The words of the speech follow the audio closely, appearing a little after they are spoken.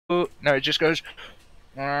No, it just goes.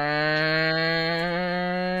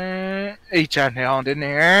 He turned it on, didn't he?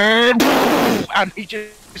 And he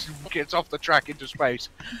just gets off the track into space.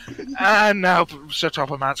 And now Sir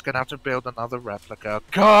Topperman's going to have to build another replica.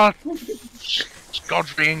 God!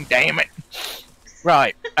 God's being, damn it!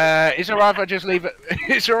 Right, is it alright if I just leave it?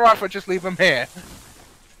 Is it alright if I just leave them here?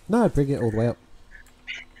 No, bring it all the way up.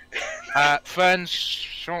 Fern's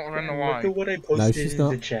sort of in the way. Look at what I posted No, she's in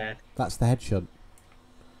not. the chat. That's the head shunt.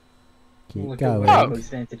 Keep Look going. at what I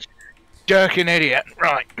posted in the chat. Jerking idiot.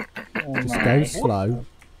 Right. Oh Just my. go slow.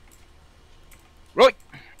 Right.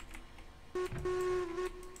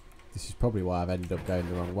 This is probably why I've ended up going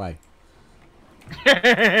the wrong way.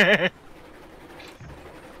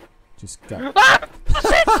 Just go.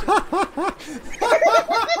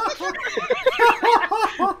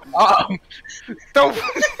 Don't.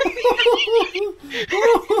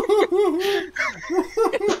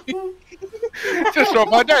 Just not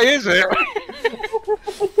my day, is it?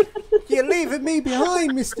 You're leaving me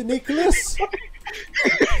behind, Mr. Nicholas.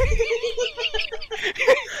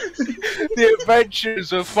 The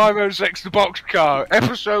Adventures of 506 the Boxcar,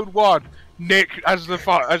 Episode 1. Nick as the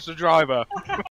driver.